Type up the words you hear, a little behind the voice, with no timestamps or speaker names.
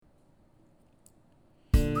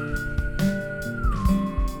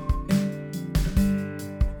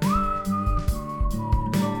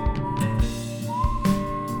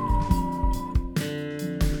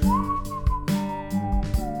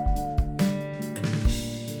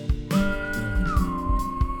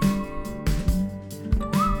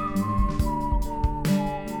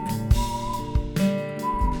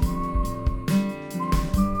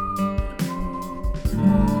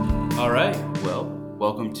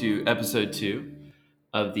to episode 2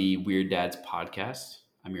 of the Weird Dads podcast.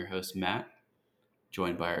 I'm your host, Matt,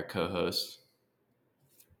 joined by our co-host,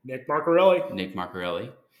 Nick Marcarelli. Nick Marcarelli.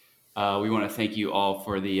 We want to thank you all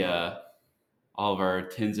for the all of our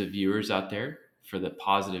tens of viewers out there for the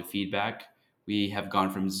positive feedback. We have gone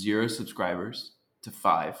from 0 subscribers to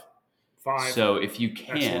 5. 5. So if you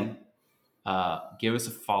can, give us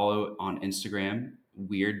a follow on Instagram,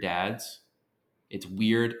 Weird Dads. It's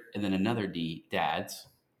weird and then another D, Dads,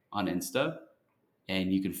 on Insta.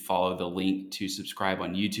 And you can follow the link to subscribe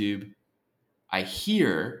on YouTube. I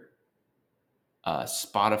hear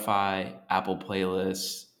Spotify, Apple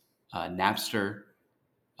Playlists, Napster,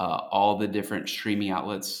 all the different streaming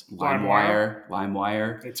outlets,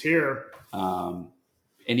 LimeWire. It's here.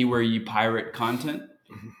 Anywhere you pirate content.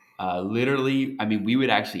 Literally, I mean, we would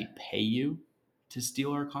actually pay you to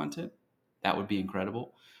steal our content. That would be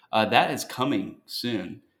incredible. That is coming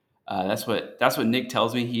soon. That's what Nick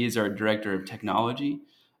tells me. He is our director of technology.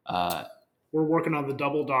 We're working on the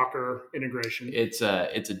double Docker integration. It's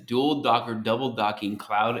a dual Docker, double docking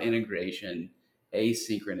cloud integration,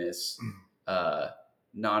 asynchronous,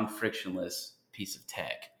 non-frictionless piece of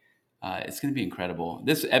tech. It's going to be incredible.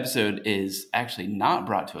 This episode is actually not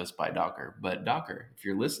brought to us by Docker, but Docker, if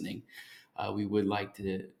you're listening, we would like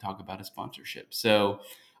to talk about a sponsorship. So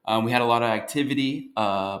we had a lot of activity.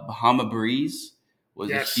 Bahama Breeze was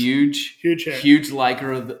a huge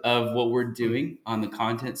liker of what we're doing on the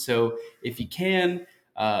content. So if you can,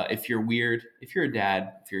 if you're weird, if you're a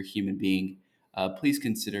dad, if you're a human being, please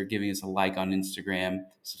consider giving us a like on Instagram,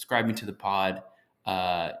 subscribing to the pod.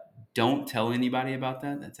 Don't tell anybody about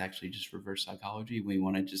that. That's actually just reverse psychology. We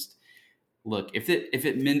want to just look if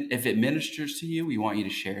it ministers to you, we want you to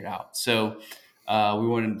share it out. So we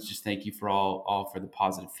wanted to just thank you for all for the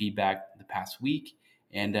positive feedback the past week,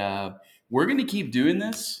 and we're going to keep doing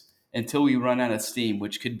this until we run out of steam,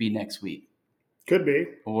 which could be next week. Could be,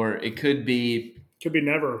 or it could be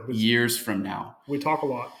never. Years from now. We talk a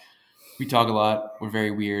lot. We're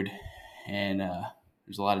very weird, and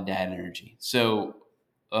there's a lot of dad energy. So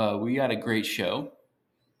we got a great show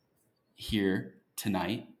here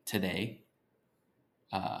today,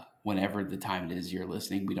 whenever the time it is you're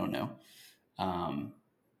listening, we don't know.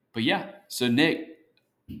 But yeah, so Nick,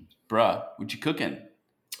 bruh, what you cooking?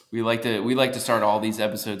 We like to start all these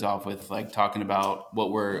episodes off with like talking about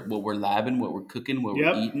what we're labbing, what we're cooking, what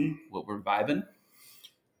we're eating, what we're vibing.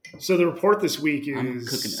 So the report this week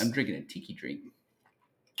is I'm drinking a tiki drink.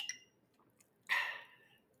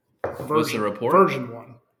 What's the report? Version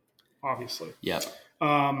 1, obviously. Yeah.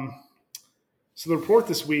 So the report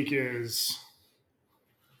this week is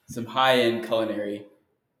some high-end culinary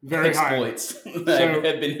exploits that I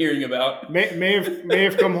have been hearing about. May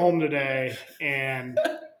have come home today, and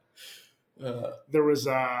there was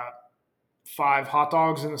 5 hot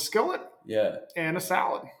dogs in a skillet. Yeah. And a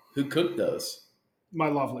salad. Who cooked those? My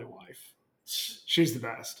lovely wife. She's the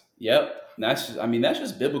best. Yep. That's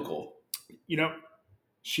just biblical. You know,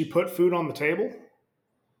 she put food on the table.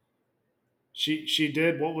 She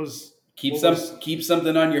did what was keep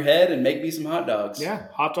something on your head and make me some hot dogs. Yeah,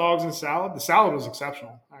 hot dogs and salad. The salad was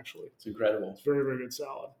exceptional, actually. It's incredible. It's very, very good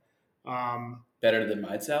salad. Better than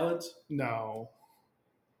my salads? No.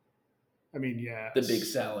 I mean, yes. The big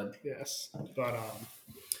salad. Yes. But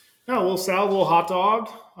no, a little salad, a little hot dog.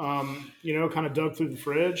 Kind of dug through the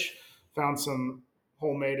fridge, found some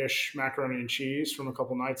homemade-ish macaroni and cheese from a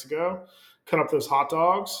couple nights ago. Cut up those hot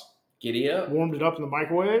dogs. Giddy up. Warmed it up in the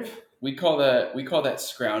microwave. We call that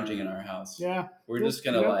scrounging in our house. Yeah. We're just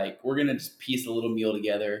gonna we're gonna just piece a little meal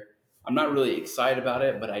together. I'm not really excited about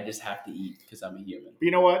it, but I just have to eat because I'm a human. But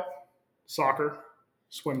you know what? Soccer,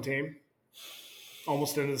 swim team,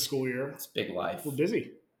 almost into the school year. It's big life. We're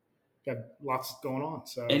busy. Got lots going on.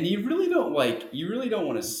 So and you really don't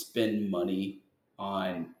want to spend money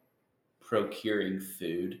on procuring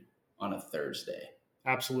food on a Thursday.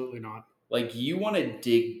 Absolutely not. Like, you want to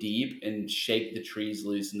dig deep and shake the trees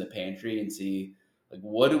loose in the pantry and see, like,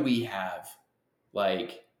 what do we have?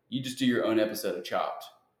 Like, you just do your own episode of Chopped.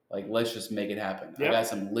 Like, let's just make it happen. Yep. I got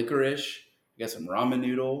some licorice, I got some ramen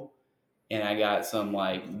noodle, and I got some,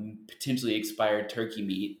 like, potentially expired turkey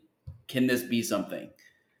meat. Can this be something?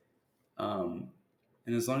 And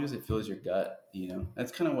as long as it fills your gut,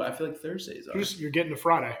 that's kind of what I feel like Thursdays are. You're getting to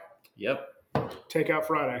Friday. Yep. Takeout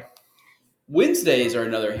Friday. Wednesdays are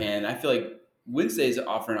another hand. I feel like Wednesdays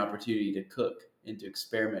offer an opportunity to cook and to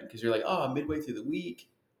experiment because you're like, midway through the week,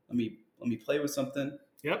 let me play with something.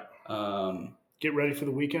 Yep. Get ready for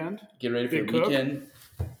the weekend. Weekend.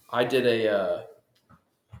 I did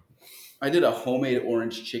a homemade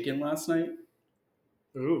orange chicken last night.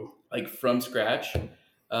 Ooh. Like from scratch.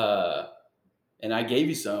 and I gave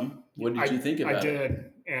you some. What did you think about it? I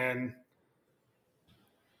did, and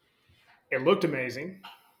it looked amazing.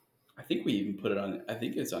 I think we even put it on. I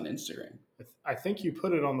think it's on Instagram. I think you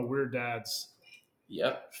put it on the Weird Dads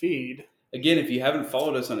Yep. feed. Again, if you haven't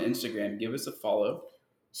followed us on Instagram, give us a follow.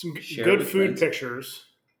 Some Share good with food friends. pictures.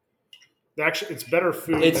 Actually, it's better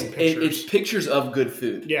food It's than pictures. it's pictures of good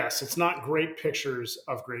food. Yes, it's not great pictures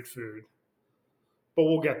of great food, but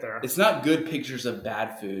we'll get there. It's not good pictures of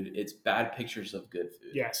bad food. It's bad pictures of good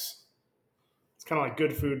food. Yes, it's kind of like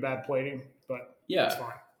good food, bad plating, but Yeah. it's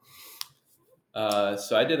fine.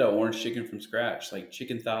 So I did an orange chicken from scratch, like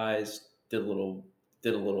chicken thighs. Did a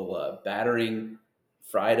little battering,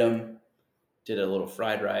 fried them. Did a little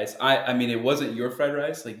fried rice. I mean, it wasn't your fried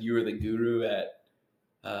rice. Like you were the guru at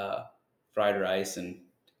fried rice and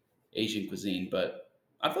Asian cuisine, but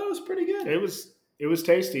I thought it was pretty good. It was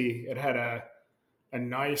tasty. It had a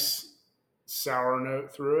nice sour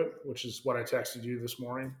note through it, which is what I texted you this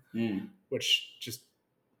morning, which just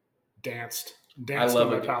danced I on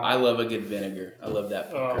my palate. I love a good vinegar. I love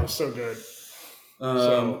that. Oh, it was so good.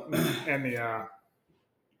 And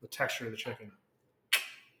the texture of the chicken,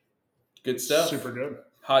 good stuff. super good.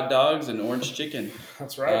 Hot dogs and orange chicken.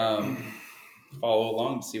 That's right. Follow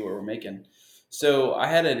along to see what we're making. So I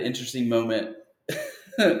had an interesting moment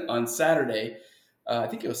on Saturday. I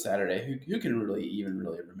think it was Saturday. Who can really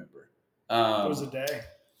remember? It was a day.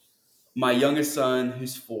 My youngest son,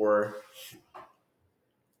 who's 4,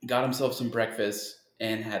 got himself some breakfast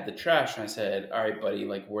and had the trash. And I said, "All right, buddy,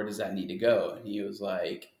 like, where does that need to go?" And he was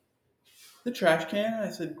like, "The trash can." I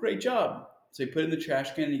said, "Great job." So he put it in the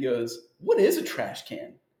trash can and he goes, "What is a trash can?"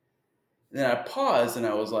 And then I paused and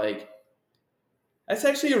I was like, "That's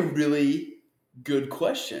actually a really good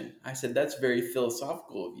question." I said, "That's very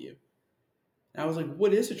philosophical of you." And I was like,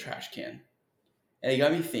 "What is a trash can?" And it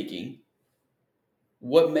got me thinking,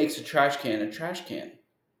 what makes a trash can a trash can?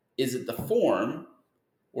 Is it the form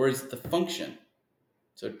or is it the function?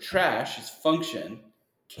 So trash is function,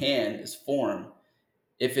 can is form.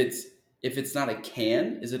 If it's not a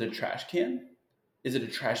can, is it a trash can? Is it a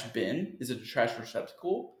trash bin? Is it a trash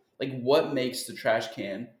receptacle? Like, what makes the trash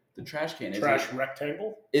can the trash can? Trash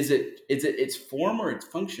rectangle? Is it its form or its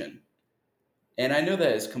function? And I know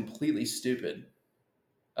that is completely stupid.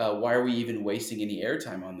 Why are we even wasting any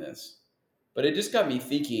airtime on this? But it just got me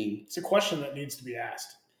thinking. It's a question that needs to be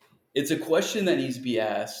asked. It's a question that needs to be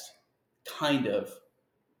asked, kind of.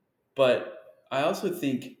 But I also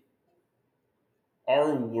think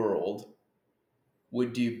our world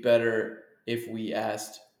would do better if we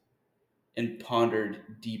asked and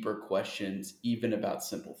pondered deeper questions, even about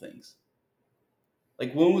simple things.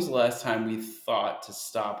 Like, when was the last time we thought to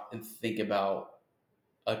stop and think about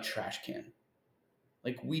a trash can?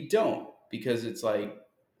 Like, we don't, because it's like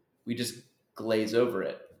we just glaze over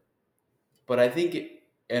it. But I think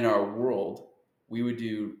in our world, we would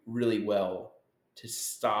do really well to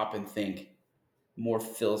stop and think more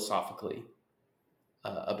philosophically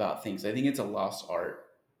about things. I think it's a lost art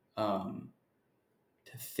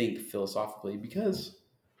to think philosophically, because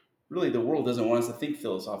really the world doesn't want us to think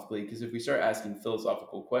philosophically, because if we start asking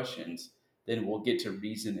philosophical questions, then we'll get to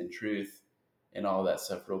reason and truth and all that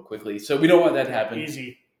stuff real quickly. So we don't want that to happen.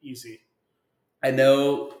 Easy. I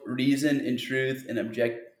know reason and truth and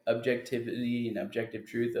objectivity and objective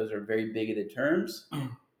truth, those are very bigoted terms.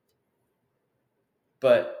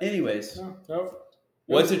 But anyways, no.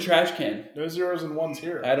 What's a trash can? No zeros and ones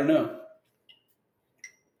here. I don't know.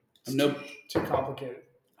 It's too complicated.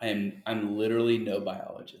 I'm literally no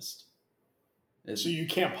biologist. So you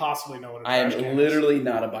can't possibly know what a I trash can am literally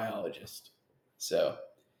not a biologist. So,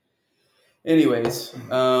 anyways,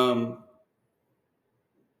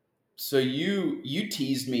 so you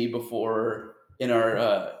teased me before in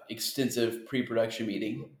our extensive pre-production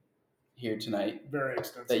meeting here tonight. Very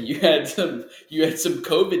extensive. That you had some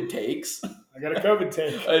COVID takes. I got a COVID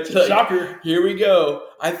take. Shocker. Here we go.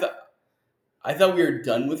 I thought we were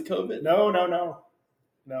done with COVID.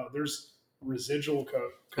 No, there's residual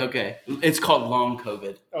COVID. Okay. It's called long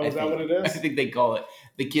COVID. Oh, is that what it is? I think they call it,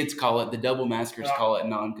 the kids call it, the double maskers call it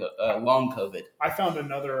long COVID. I found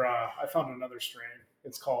another strain.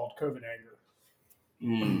 It's called COVID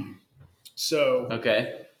anger. So,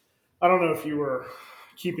 okay. I don't know if you were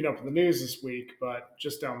keeping up with the news this week, but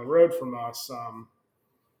just down the road from us,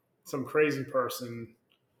 some crazy person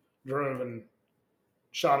drove and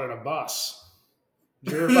shot at a bus.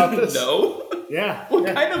 Did you hear about this? No. Yeah. What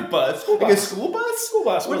kind of bus? Like a school bus? School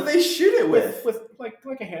bus. What do they shoot it with? With like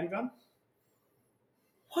a handgun.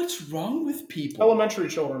 What's wrong with people? Elementary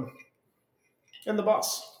children in the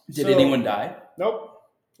bus. Did anyone die? Nope.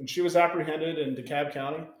 And she was apprehended in DeKalb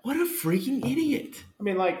County. What a freaking idiot. I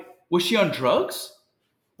mean, like, Was she on drugs?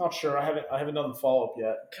 Not sure. I haven't done the follow up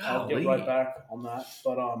yet. I'll get Golly. right back on that.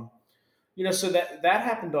 But so that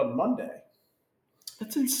happened on Monday,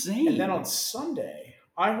 That's insane. and then on Sunday,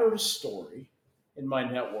 I heard a story in my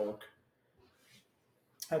network.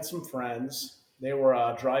 Had some friends. They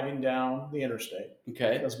were driving down the interstate,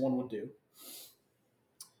 Okay. as one would do,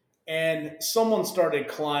 and someone started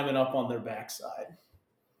climbing up on their backside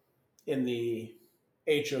in the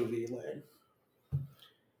HOV lane,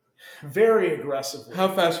 very aggressively. How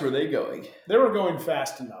fast were they going? They were going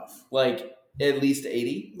fast enough, Like at least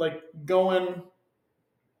 80? like going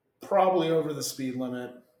probably over the speed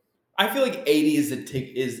limit. I feel like 80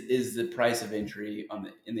 is the price of entry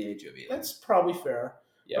in the HOV. That's probably fair.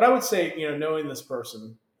 Yeah. But I would say, knowing this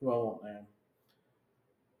person, who I won't name,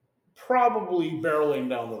 probably barreling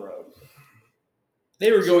down the road.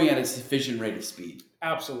 They were going at a sufficient rate of speed.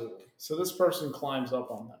 Absolutely. So this person climbs up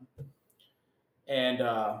on them.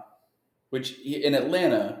 And Which in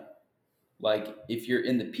Atlanta, like if you're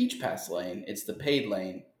in the Peach Pass lane, it's the paid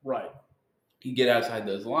lane. right. You get outside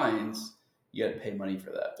those lines, you got to pay money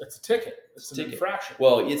for that. It's a ticket. It's It's a an ticket. infraction.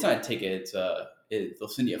 Well, it's not a ticket. They'll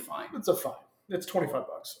send you a fine. It's a fine. It's $25.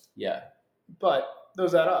 Yeah. But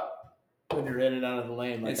those add up when you're in and out of the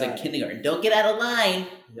lane. It's I like am. kindergarten. Don't get out of line.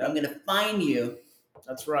 Yep. I'm going to fine you.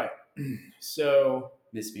 That's right. So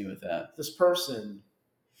Miss me with that. this person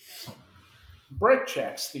brake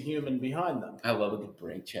checks the human behind them. I love a good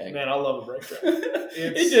brake check. Man, I love a brake check.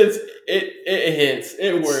 It hits.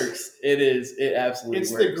 It works. It absolutely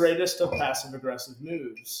It's works. the greatest of passive aggressive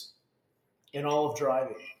moves in all of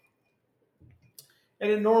driving. And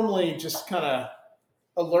it normally just kind of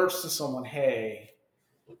alerts to someone, hey,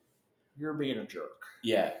 you're being a jerk.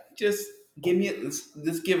 Yeah. Just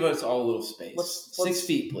give us all a little space. 6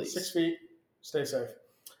 feet, please. 6 feet. Stay safe.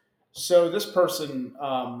 So this person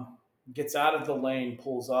gets out of the lane,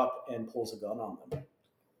 pulls up, and pulls a gun on them.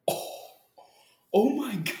 Oh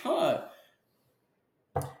my God.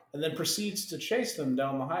 And then proceeds to chase them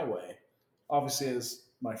down the highway. Obviously, as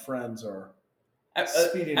my friends are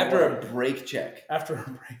speeding After away. a brake check. After a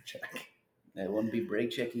brake check. They wouldn't be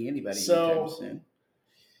brake checking anybody So- anytime soon.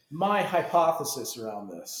 My hypothesis around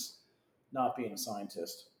this, not being a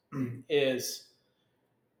scientist, is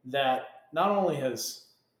that not only has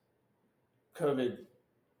COVID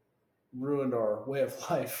ruined our way of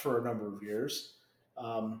life for a number of years,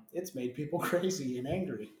 it's made people crazy and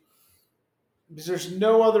angry. Because there's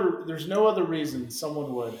no other reason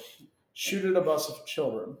someone would shoot at a bus of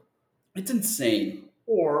children It's insane.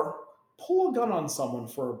 or pull a gun on someone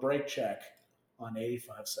for a brake check on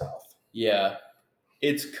 85 South. Yeah.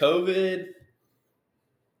 It's COVID.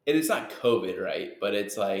 And it's not COVID, right? But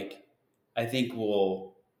it's like, I think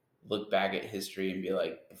we'll look back at history and be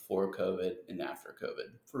like, before COVID and after COVID.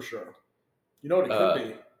 For sure. You know what it could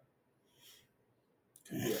be?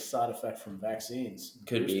 Could be a side effect from vaccines.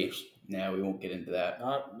 Could be. Boosters. Nah, we won't get into that.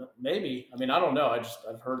 Maybe. I mean, I don't know.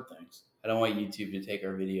 I've heard things. I don't want YouTube to take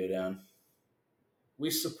our video down. We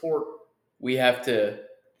support We have to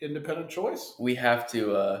independent choice we have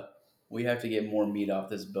to get more meat off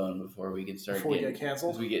this bone before we can start before we getting get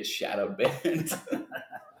canceled. we get shadow banned.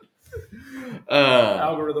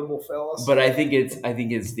 Algorithm will fail us. But I think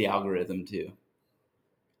it's the algorithm too.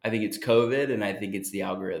 I think it's COVID, and I think it's the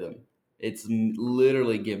algorithm. It's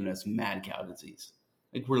literally giving us mad cow disease.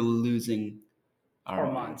 Like we're losing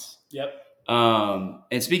our minds. Yep.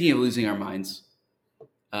 And speaking of losing our minds,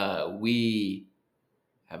 we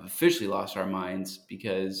have officially lost our minds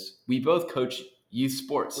because we both coach youth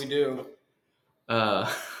sports. We do.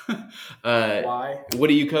 Why? Why? What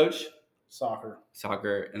do you coach? Soccer.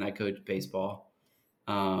 And I coach baseball.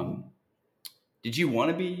 Did you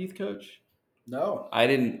want to be a youth coach? No. I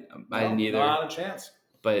didn't either. Not a chance.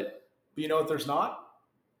 But But you know what there's not?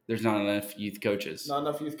 there's not enough youth coaches. Not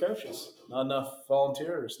enough youth coaches. Not enough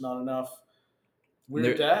volunteers. Not enough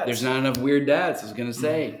weird dads. There's not enough weird dads, I was gonna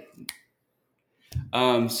say.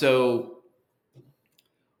 So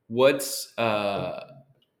what's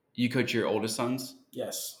you coach your oldest sons?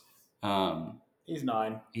 Yes. Um, He's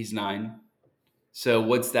 9. he's 9. So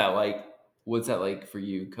what's that like? What's that like for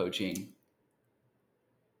you coaching?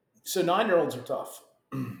 So 9-year-olds are tough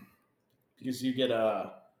because you get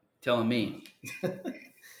Telling me.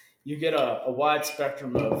 a wide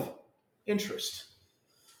spectrum of interest.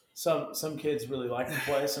 Some kids really like to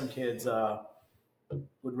play. Some kids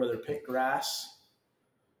would rather pick grass,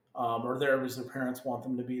 or there because their parents want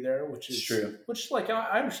them to be there, which is It's true. Which, like,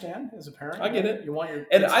 I understand as a parent. I get it. You want your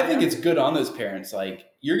And kids I to think be it's good on those parents. Like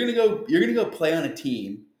you're gonna go play on a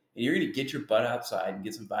team, and you're gonna get your butt outside and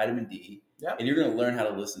get some vitamin D. Yep. And you're gonna learn how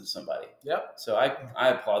to listen to somebody. Yep. So I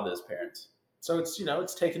applaud those parents. So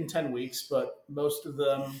it's taken 10 weeks, but most of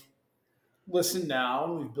them listen now,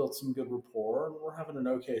 and we've built some good rapport, and we're having an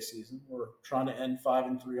okay season. We're trying to end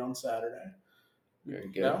 5-3 on Saturday. Very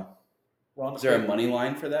You good. know, we're on the Is there a clock. money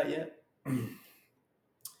line for that yet?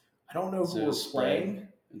 I don't know Is who it a we're spread? playing,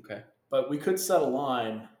 Okay. but we could set a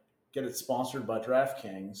line, get it sponsored by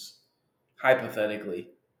DraftKings. Hypothetically.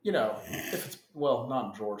 If it's not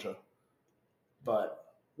in Georgia,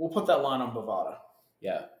 but we'll put that line on Bovada.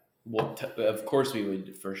 Yeah. Well, of course we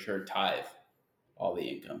would for sure tithe all the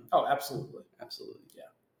income. Oh, absolutely. Absolutely. Yeah.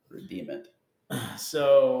 Redeem it.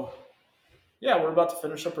 So, yeah, we're about to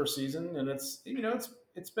finish up our season, and it's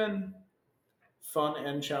been fun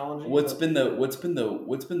and challenging. What's been the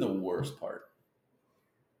worst part?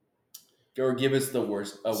 Or give us the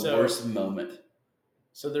worst moment.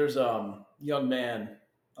 So there's a young man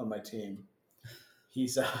on my team.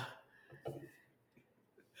 He's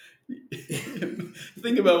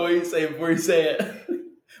think about what you say before you say it.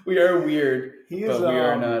 We are weird, but we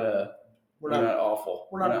are not. We're not awful.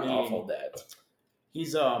 We're not awful dads.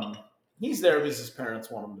 He's there because his parents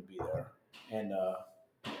want him to be there, and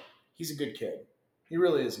he's a good kid. He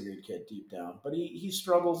really is a good kid deep down, but he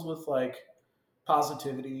struggles with like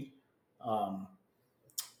positivity.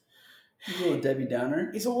 He's a little Debbie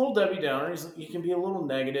Downer. He's a little Debbie Downer. He can be a little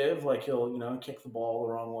negative, like he'll kick the ball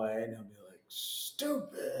the wrong way, and he'll be like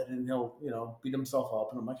stupid, and he'll beat himself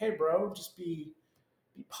up. And I'm like, hey, bro, just be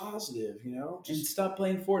positive, and just stop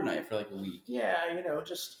playing Fortnite for like a week. Yeah,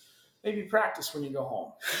 just maybe practice when you go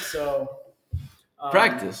home. So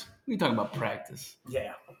practice. We talking about practice.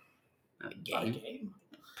 Yeah, not a game. Not a game.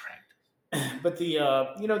 Practice. But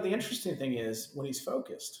the interesting thing is when he's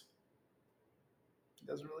focused, he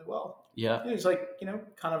does really well. Yeah. He's like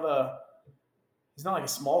kind of he's not like a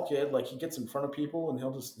small kid. Like he gets in front of people and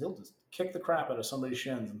he'll just kick the crap out of somebody's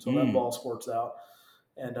shins until that ball squirts out.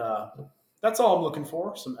 And that's all I'm looking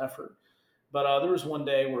for, some effort. But there was one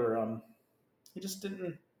day where he just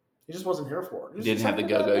wasn't here for it. Didn't have the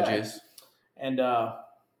go-go juice. And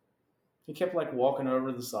he kept like walking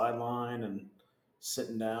over to the sideline and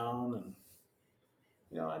sitting down,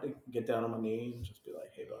 and I had to get down on my knee and just be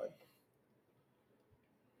like, hey, bud,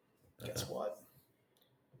 guess what?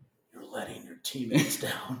 You're letting your teammates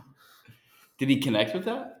down. Did he connect with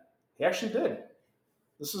that? He actually did.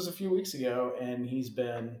 This was a few weeks ago, and he's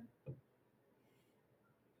been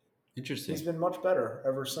interesting. He's been much better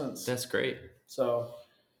ever since. That's great. So,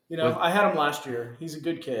 I had him last year. He's a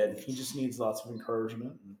good kid. He just needs lots of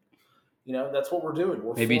encouragement. And, that's what we're doing.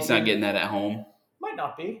 Maybe he's not getting that at home. Might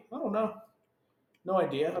not be. I don't know. No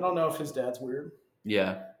idea. I don't know if his dad's weird.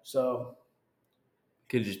 Yeah. So.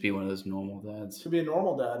 Could just be one of those normal dads. Could be a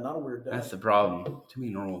normal dad, not a weird dad. That's the problem. Too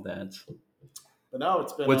many normal dads. But no,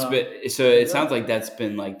 it's been. So it sounds like that's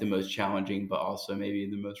been like the most challenging, but also maybe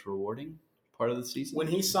the most rewarding part of the season. When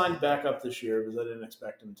he signed back up this year, because I didn't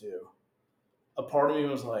expect him to, a part of me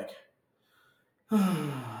was like,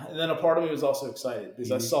 and then a part of me was also excited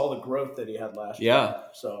because I saw the growth that he had last year. Yeah.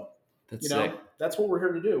 So that's sick. That's what we're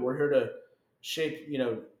here to do. We're here to shape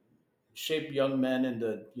young men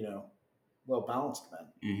into well-balanced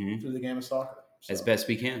men through the game of soccer. So, as best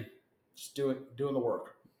we can. Just doing the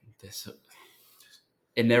work.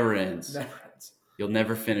 It never ends. Never ends. You'll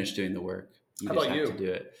never finish doing the work. How about have to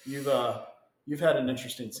do it. You've had an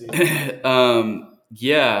interesting season.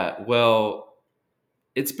 Yeah. Well,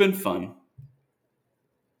 it's been fun.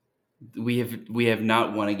 We have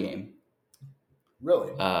not won a game.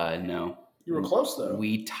 Really? No. You were close though.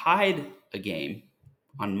 We tied a game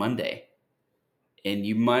on Monday. And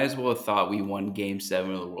you might as well have thought we won Game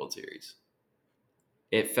 7 of the World Series.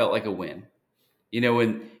 It felt like a win.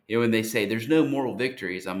 When they say there's no moral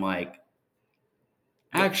victories, I'm like,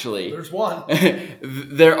 actually, there's one.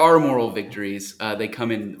 There are moral victories. They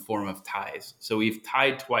come in the form of ties. So we've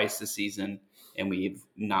tied twice this season, and we've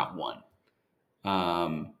not won.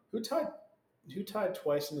 Who tied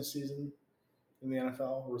twice in the season in the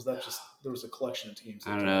NFL? Or was that just there was a collection of teams?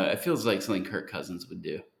 I don't know. It feels like something Kirk Cousins would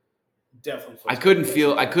do. Definitely. I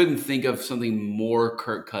couldn't think of something more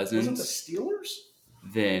Kirk Cousins. Wasn't the Steelers?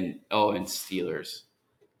 And Steelers.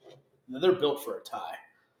 They're built for a tie.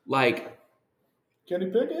 Like, Kenny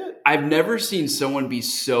Pickett. I've never seen someone be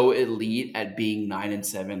so elite at being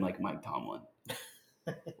 9-7 like Mike Tomlin.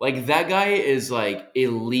 Like that guy is like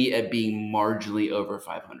elite at being marginally over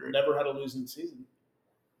 500. Never had a losing season.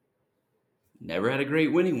 Never had a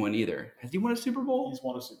great winning one either. Has he won a Super Bowl? He's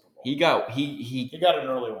won a Super Bowl. He got an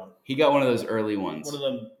early one. He got one of those early ones. One of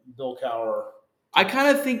them Bill Cowher. I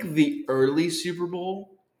kind of think the early Super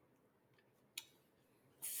Bowl,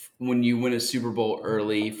 when you win a Super Bowl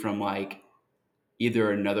early from like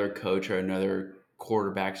either another coach or another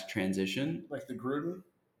quarterbacks transition, Like the Gruden?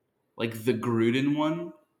 like the Gruden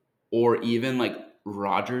one, or even like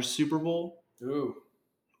Rodgers Super Bowl. Ooh,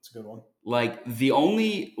 that's a good one. Like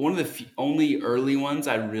one of the only early ones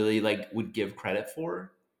I really like would give credit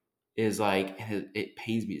for is like, and it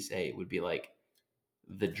pains me to say, it would be like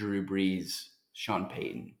the Drew Brees, Sean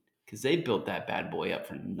Payton, because they built that bad boy up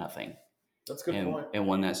for nothing. That's a good point. And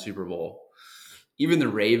won that Super Bowl. Even the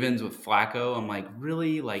Ravens with Flacco, I'm like,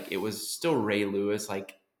 really? Like, it was still Ray Lewis,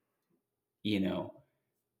 like, you know,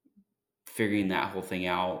 figuring that whole thing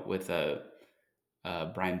out with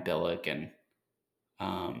Brian Billick and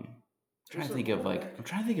I'm trying to think of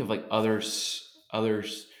like others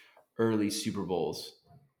early Super Bowls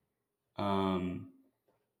That's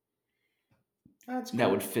cool. that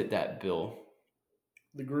would fit that bill.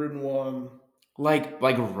 The Gruden one. Like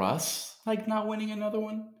Russ, like not winning another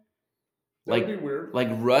one. That would be weird. Like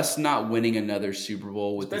Russ not winning another Super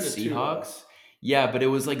Bowl with the It's been a Seahawks. Yeah, but it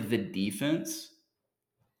was like the defense.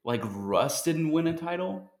 Like Russ didn't win a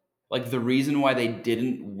title. Like the reason why they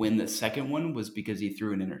didn't win the second one was because he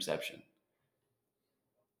threw an interception.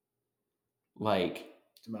 Like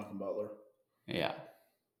To Malcolm Butler. Yeah.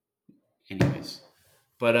 Anyways.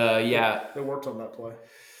 But yeah. They worked on that play.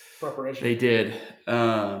 Preparation. They did.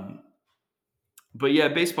 But yeah,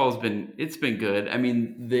 baseball's been good. I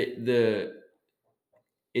mean,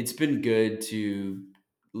 it's been good to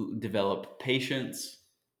develop patience,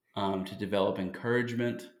 to develop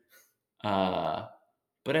encouragement.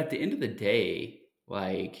 But at the end of the day,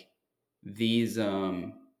 like these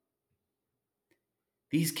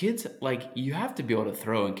kids, like you have to be able to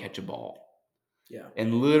throw and catch a ball. Yeah.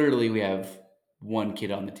 And literally we have one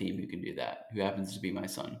kid on the team who can do that, who happens to be my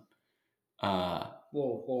son.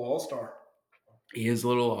 Little all-star. He is a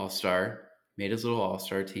little all-star, made his little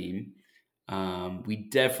all-star team. We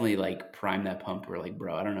definitely like primed that pump. We're like,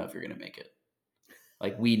 bro, I don't know if you're going to make it.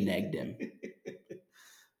 Like we negged him.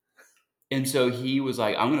 And so he was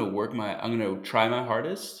like, I'm going to try my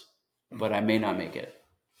hardest, but I may not make it.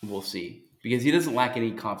 We'll see. Because he doesn't lack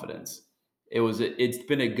any confidence. It's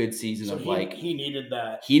been a good season so of he needed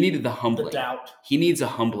that. He needed the humbling. The doubt. He needs a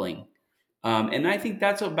humbling. And I think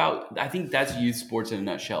that's youth sports in a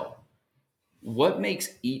nutshell. What makes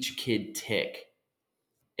each kid tick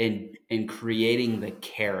in creating the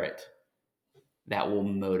carrot that will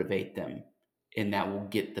motivate them and that will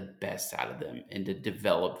get the best out of them and to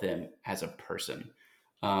develop them as a person.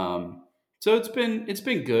 So it's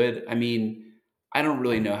been good. I mean, I don't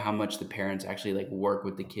really know how much the parents actually like work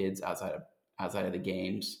with the kids outside of the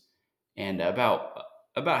games. And about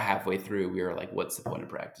halfway through, we were like, what's the point of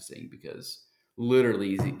practicing? Because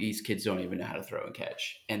literally these kids don't even know how to throw and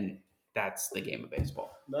catch. And that's the game of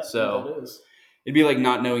baseball. That is. It'd be like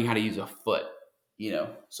not knowing how to use a foot, you know?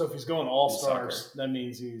 So if he's going all-stars, that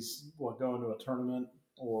means he's going to a tournament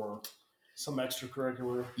or some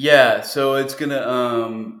extracurricular? Yeah. So it's going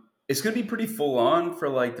to be pretty full on for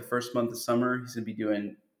like the first month of summer. He's going to be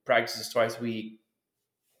doing practices twice a week,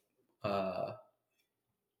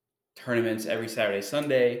 tournaments every Saturday,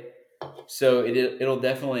 Sunday. So it'll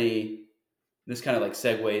definitely, this kind of like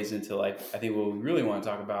segues into like, I think what we really want to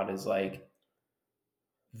talk about is like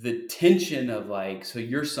the tension of like, so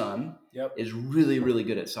your son is really, really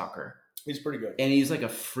good at soccer. He's pretty good. And he's like a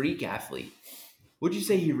freak athlete. Would you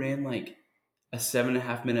say he ran like a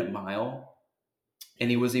 7.5 minute mile and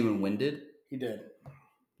he wasn't even winded? He did.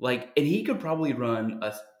 Like, and he could probably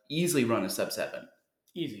easily run a sub-7.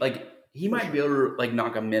 Easy. Like, he might be able to like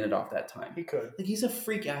knock a minute off that time. He could. Like, he's a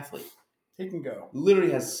freak athlete. He can go.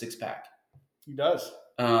 Literally has a six-pack. He does.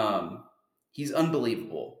 He's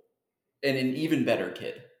unbelievable. And an even better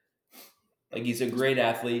kid. Like, he's a great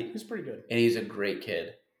athlete. He's pretty good. And he's a great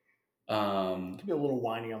kid. Could be a little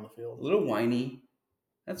whiny on the field. A little whiny.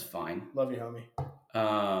 That's fine. Love you,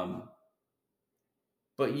 homie.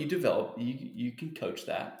 But you develop, you can coach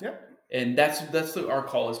that. Yep. And that's our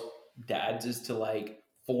call as dads, is to like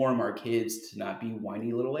form our kids to not be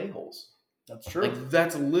whiny little a-holes. That's true. Like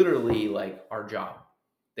that's literally like our job.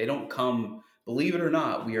 They don't come, believe it or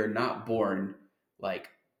not, we are not born like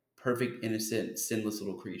perfect, innocent, sinless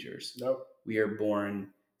little creatures. Nope. We are born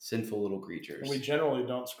sinful little creatures. And we generally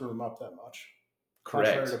don't screw them up that much. Correct.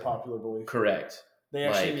 Contrary to popular belief. Correct. They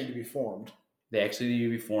actually need to be formed. They actually need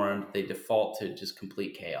to be formed. They default to just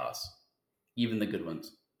complete chaos, even the good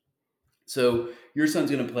ones. So your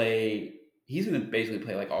son's going to play, he's going to basically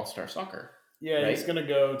play like all-star soccer. Yeah, right? He's going to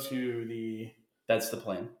go to that's the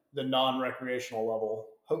plan. The non-recreational level,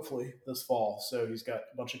 hopefully this fall. So he's got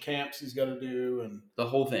a bunch of camps he's got to do. And the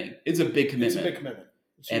whole thing. It's a big commitment. It's a big commitment.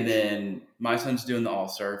 And then my son's doing the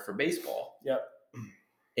all-star for baseball. Yep.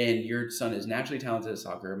 and your son is naturally talented at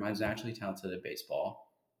soccer, mine's naturally talented at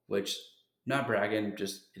baseball, which, not bragging,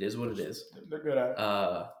 just it is what it is. They're good at it.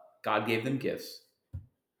 God gave them gifts.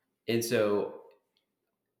 And so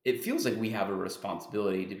it feels like we have a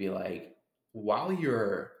responsibility to be like, while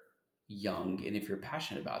you're young and if you're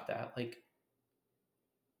passionate about that, like,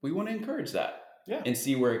 we want to encourage that Yeah, and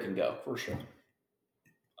see where it can go. for sure.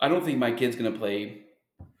 I don't think my kid's going to play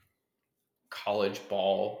college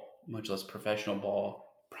ball, much less professional ball,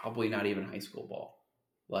 probably not even high school ball.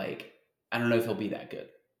 Like, I don't know if he'll be that good,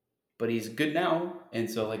 but he's good now. And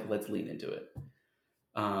so, like, let's lean into it.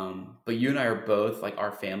 But you and I are both, like,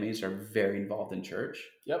 our families are very involved in church.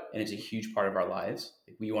 Yep. And it's a huge part of our lives.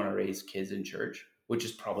 Like, we want to raise kids in church, which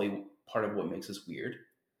is probably part of what makes us weird.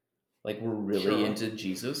 Like, we're really into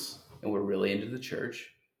Jesus and we're really into the church.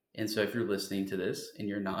 And so if you're listening to this and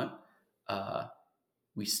you're not,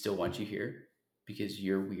 we still want you here because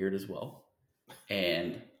you're weird as well.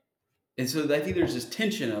 And so I think there's this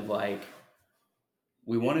tension of like,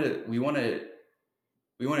 we want to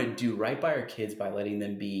do right by our kids by letting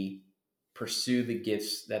them pursue the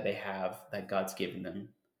gifts that they have that God's given them.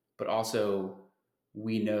 But also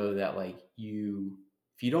we know that like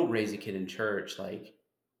if you don't raise a kid in church, like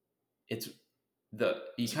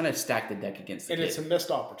you kind of stack the deck against the kid. It's a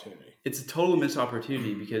missed opportunity. It's a total missed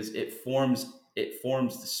opportunity because it forms the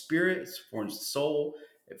spirit, it forms the soul,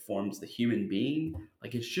 it forms the human being.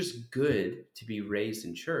 Like, it's just good to be raised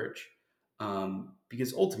in church,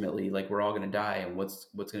 because ultimately, like, we're all going to die, and what's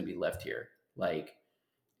going to be left here? Like,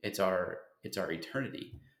 it's our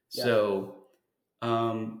eternity. Yeah. So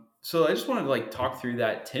I just wanted to like talk through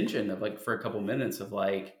that tension of like for a couple minutes of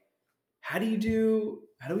like, how do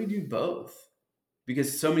we do both?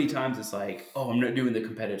 Because so many times it's like, oh, I'm not doing the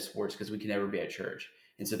competitive sports because we can never be at church.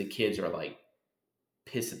 And so the kids are like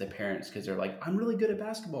pissed at the parents because they're like, I'm really good at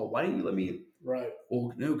basketball. Why didn't you let me? Right.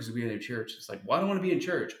 Well, no, because we're in church. It's like, well, I don't want to be in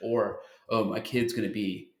church. Or, oh, my kid's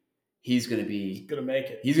he's going to make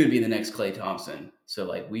it. He's going to be the next Klay Thompson. So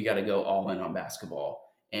like, we got to go all in on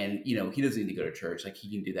basketball. And, he doesn't need to go to church. Like, he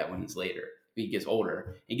can do that when he's later. He gets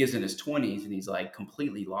older. He gets in his 20s and he's like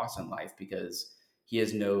completely lost in life because he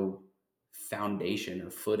has no foundation or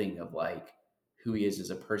footing of like who he is as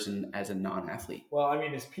a person, as a non-athlete. Well, I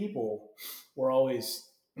mean, as people, we're always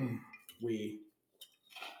let me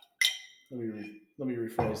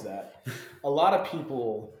rephrase that. A lot of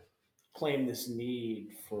people claim this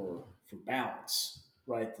need for balance,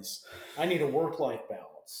 right? I need a work-life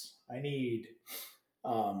balance. I need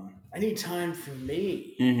time for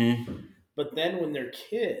me. Mm-hmm. But then when their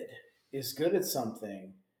kid is good at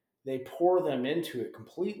something, they pour them into it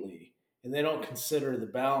completely, and they don't consider the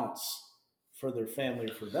balance for their family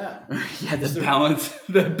or for them. Yeah,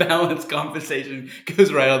 the balance conversation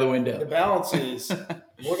goes right out the window. The balance is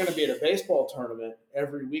we're going to be at a baseball tournament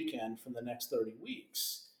every weekend for the next 30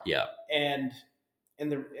 weeks. Yeah. And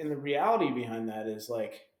the reality behind that is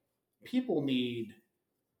like people need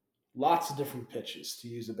lots of different pitches to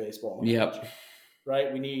use a baseball analogy. Yep.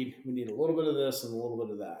 Right? We need a little bit of this and a little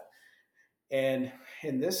bit of that. And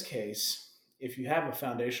in this case, if you have a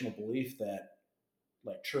foundational belief that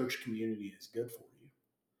like church community is good for you,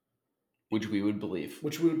 which we would believe,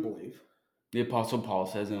 the Apostle Paul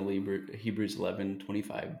says in Hebrews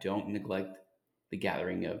 11:25, don't neglect the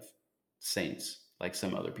gathering of saints like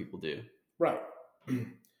some other people do. Right.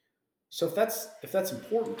 So if that's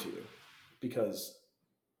important to you, because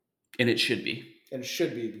it should be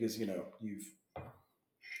because you've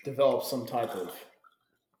developed some type of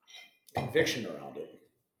conviction around it.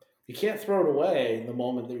 You can't throw it away the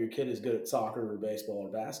moment that your kid is good at soccer or baseball or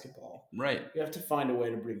basketball. Right. You have to find a way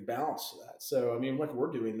to bring balance to that. So, I mean, like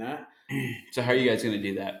we're doing that. So how are you guys going to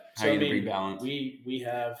do that? How are you going to bring balance? We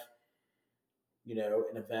have,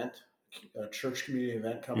 an event, a church community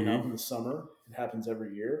event coming up in the summer. It happens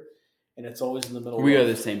every year. And it's always in the middle We go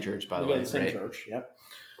to the same church, by the way. We go to the same church, yep.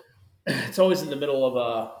 It's always in the middle of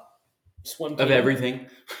a swim team. Of everything.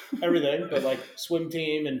 Everything, but like swim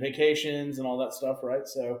team and vacations and all that stuff, right?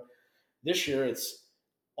 So this year it's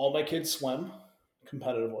all my kids swim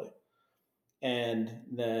competitively. And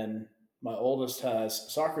then my oldest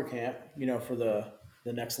has soccer camp, for the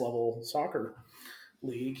next level soccer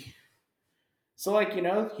league. So like,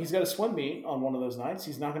 he's got a swim meet on one of those nights.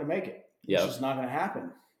 He's not going to make it. It's just not going to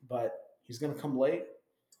happen. But he's going to come late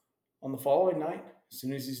on the following night as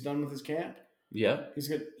soon as he's done with his camp. Yeah.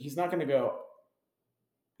 He's not going to go,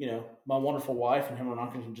 my wonderful wife and him are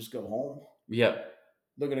not going to just go home. Yeah.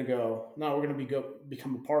 They're going to go, no, we're going to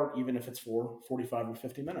become a part, even if it's for 45 or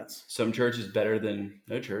 50 minutes. Some church is better than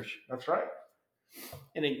no church. That's right.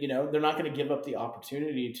 And, they're not going to give up the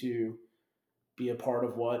opportunity to be a part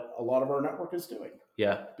of what a lot of our network is doing.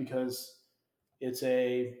 Yeah. because it's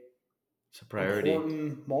a It's a priority.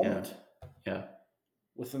 important moment Yeah.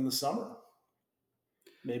 within the summer,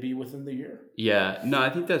 maybe within the year. Yeah. No, I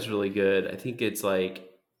think that's really good. I think it's like,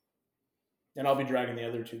 And I'll be dragging the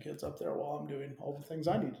other 2 kids up there while I'm doing all the things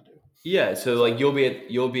I need to do. yeah. So like you'll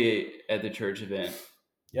be at the church event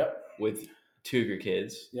Yep. with 2 of your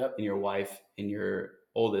kids, Yep. and your wife and your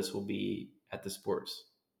oldest will be at the sports.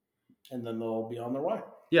 And then they'll be on their way.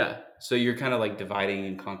 Yeah. So you're kind of like dividing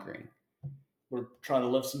and conquering. We're trying to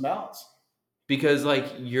live some balance. Because like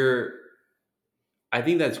I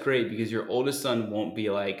think that's great because your oldest son won't be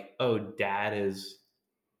like, oh, dad is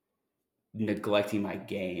neglecting my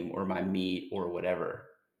game or my meet or whatever.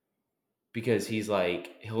 Because he's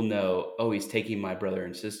like, he'll know, oh, he's taking my brother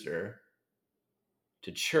and sister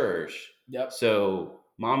to church. Yep. So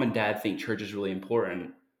mom and dad think church is really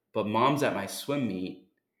important, but mom's at my swim meet.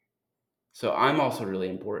 So I'm also really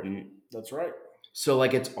important. That's right. So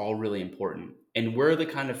like it's all really important. And we're the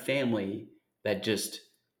kind of family that just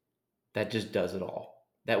does it all.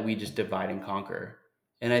 That we just divide and conquer.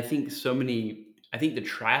 And I think the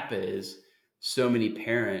trap is so many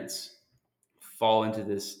parents fall into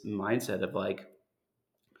this mindset of like,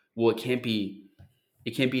 well, it can't be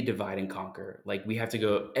divide and conquer. Like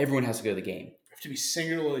everyone has to go to the game. You have to be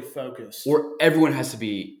singularly focused. Or everyone has to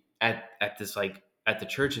be at this like at the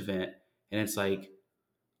church event. And it's like,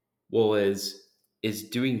 well, is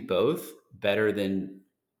doing both better than,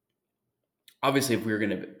 obviously if we were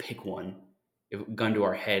gonna pick one, if gun to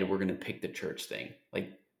our head, we're gonna pick the church thing.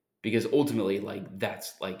 Like because ultimately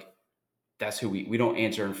that's who we don't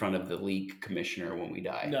answer in front of the league commissioner when we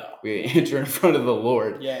die. No. We answer in front of the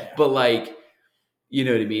Lord. Yeah. But like, you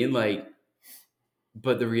know what I mean? Like,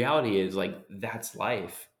 but the reality is like that's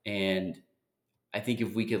life. And I think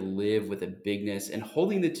if we could live with a bigness and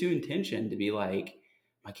holding the 2 in tension to be like,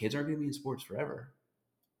 my kids aren't going to be in sports forever.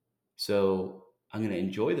 So I'm going to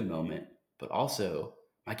enjoy the moment, but also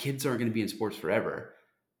my kids aren't going to be in sports forever.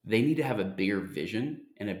 They need to have a bigger vision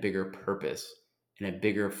and a bigger purpose and a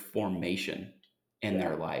bigger formation in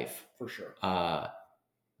their life. For sure.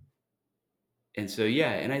 And so,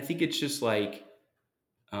 yeah. And I think it's just like,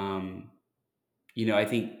 you know, I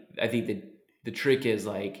think that the trick is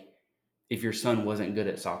like, if your son wasn't good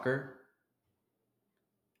at soccer,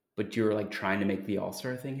 but you're like trying to make the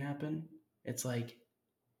all-star thing happen, it's like,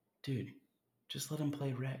 dude, just let him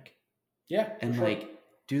play rec. Yeah. And like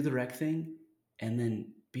do the rec thing and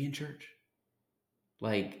then be in church.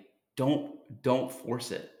 Like don't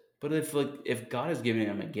force it. But if God is giving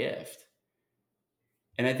him a gift,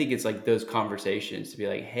 and I think it's like those conversations to be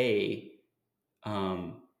like, hey,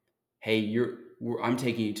 I'm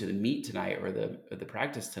taking you to the meet tonight or the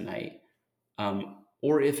practice tonight.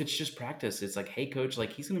 Or if it's just practice, it's like, hey, coach,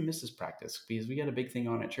 like he's going to miss this practice because we got a big thing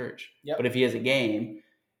on at church. Yep. But if he has a game,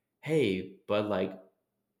 hey, bud, like,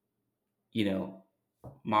 you know,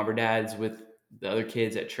 mom or dad's with the other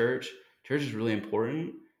kids at church. Church is really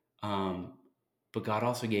important. But God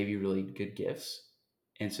also gave you really good gifts.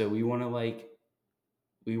 And so we want to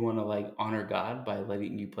honor God by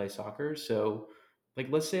letting you play soccer. So like,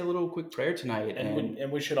 let's say a little quick prayer tonight.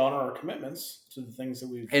 And we should honor our commitments to the things that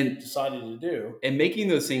we've decided to do. And making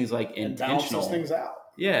those things like intentional. And balance those things out.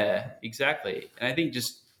 Yeah, exactly. And I think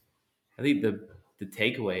the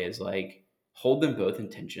takeaway is like, hold them both in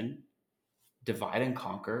tension, divide and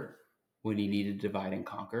conquer when you need to divide and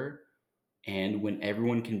conquer. And when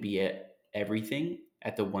everyone can be at everything,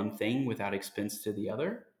 at the one thing without expense to the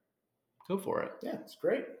other, go for it. Yeah, it's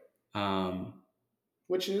great.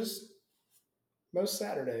 Which is most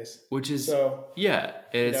Saturdays. Yeah.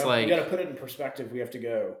 It's like, you got to put it in perspective. We have to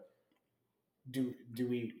go, do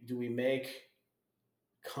we make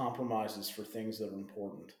compromises for things that are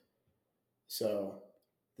important? So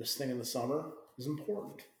this thing in the summer is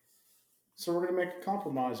important. So we're going to make a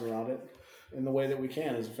compromise around it in the way that we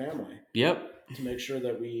can as a family. Yep. To make sure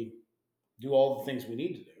that we do all the things we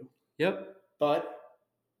need to do. Yep. But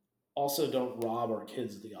also don't rob our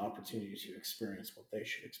kids of the opportunity to experience what they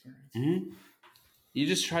should experience. Mm-hmm. You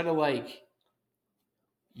just try to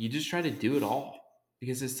do it all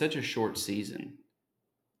because it's such a short season.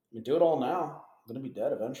 I mean, do it all now. I'm going to be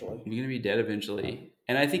dead eventually. You're going to be dead eventually.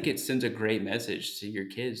 And I think it sends a great message to your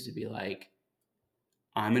kids to be like,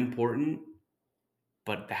 I'm important,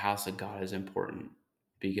 but the house of God is important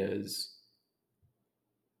because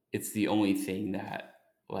it's the only thing that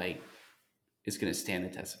like is going to stand the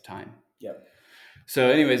test of time. Yep. So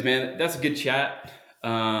anyways, man, that's a good chat.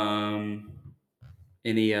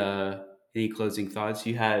 Any closing thoughts?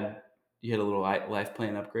 You had a little life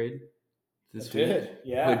plan upgrade this week? Did,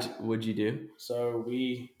 yeah. What'd you do? So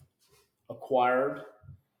we acquired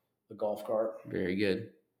the golf cart. Very good.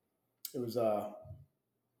 It was a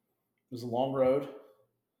long road.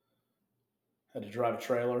 Had to drive a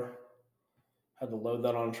trailer. Had to load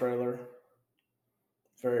that on a trailer.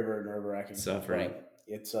 Very, very nerve wracking. Suffering.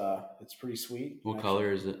 It's pretty sweet. What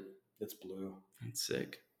color is it? It's blue. That's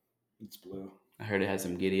sick. It's blue. I heard it has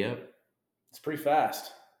some giddy up. It's pretty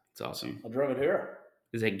fast. It's awesome. I drove it here.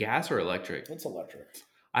 Is it gas or electric? It's electric.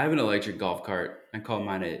 I have an electric golf cart. I call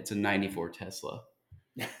mine it's a 94 Tesla.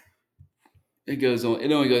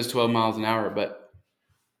 It only goes 12 miles an hour, but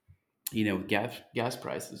with gas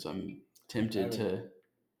prices, I'm tempted to.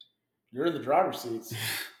 You're in the driver's seats.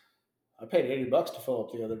 I paid $80 to fill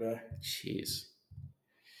up the other day. Jeez.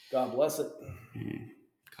 God bless it.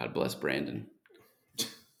 God bless Brandon.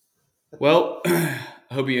 Well, I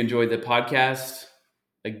hope you enjoyed the podcast.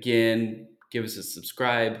 Again, give us a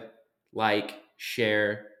subscribe, like,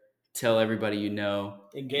 share, tell everybody you know.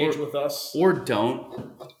 Engage with us. Or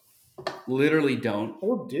don't. Literally don't.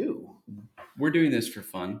 Or do. We're doing this for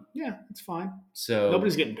fun. Yeah, it's fine. So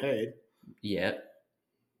nobody's getting paid. Yet.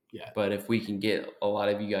 Yeah. But if we can get a lot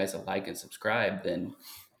of you guys to like and subscribe, then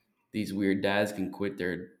these weird dads can quit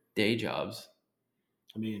their day jobs.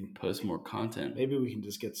 I mean, post more content. Maybe we can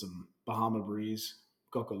just get some Bahama Breeze,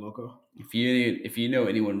 Coco Loco. If you know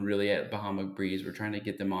anyone really at Bahama Breeze, we're trying to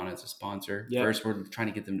get them on as a sponsor. Yep. First, we're trying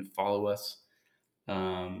to get them to follow us.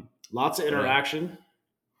 Lots of interaction.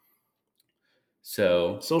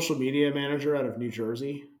 So, social media manager out of New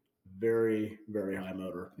Jersey. Very, very high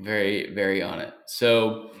motor. Very, very on it.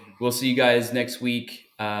 So we'll see you guys next week.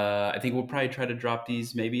 I think we'll probably try to drop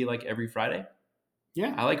these maybe like every Friday.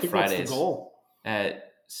 Yeah. I like Fridays. That's the goal.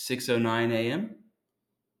 At 6:09 a.m.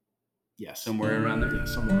 Yes. Somewhere around there. Yeah,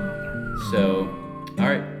 somewhere around there. So, all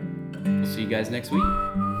right. We'll see you guys next week.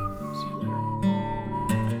 See you later.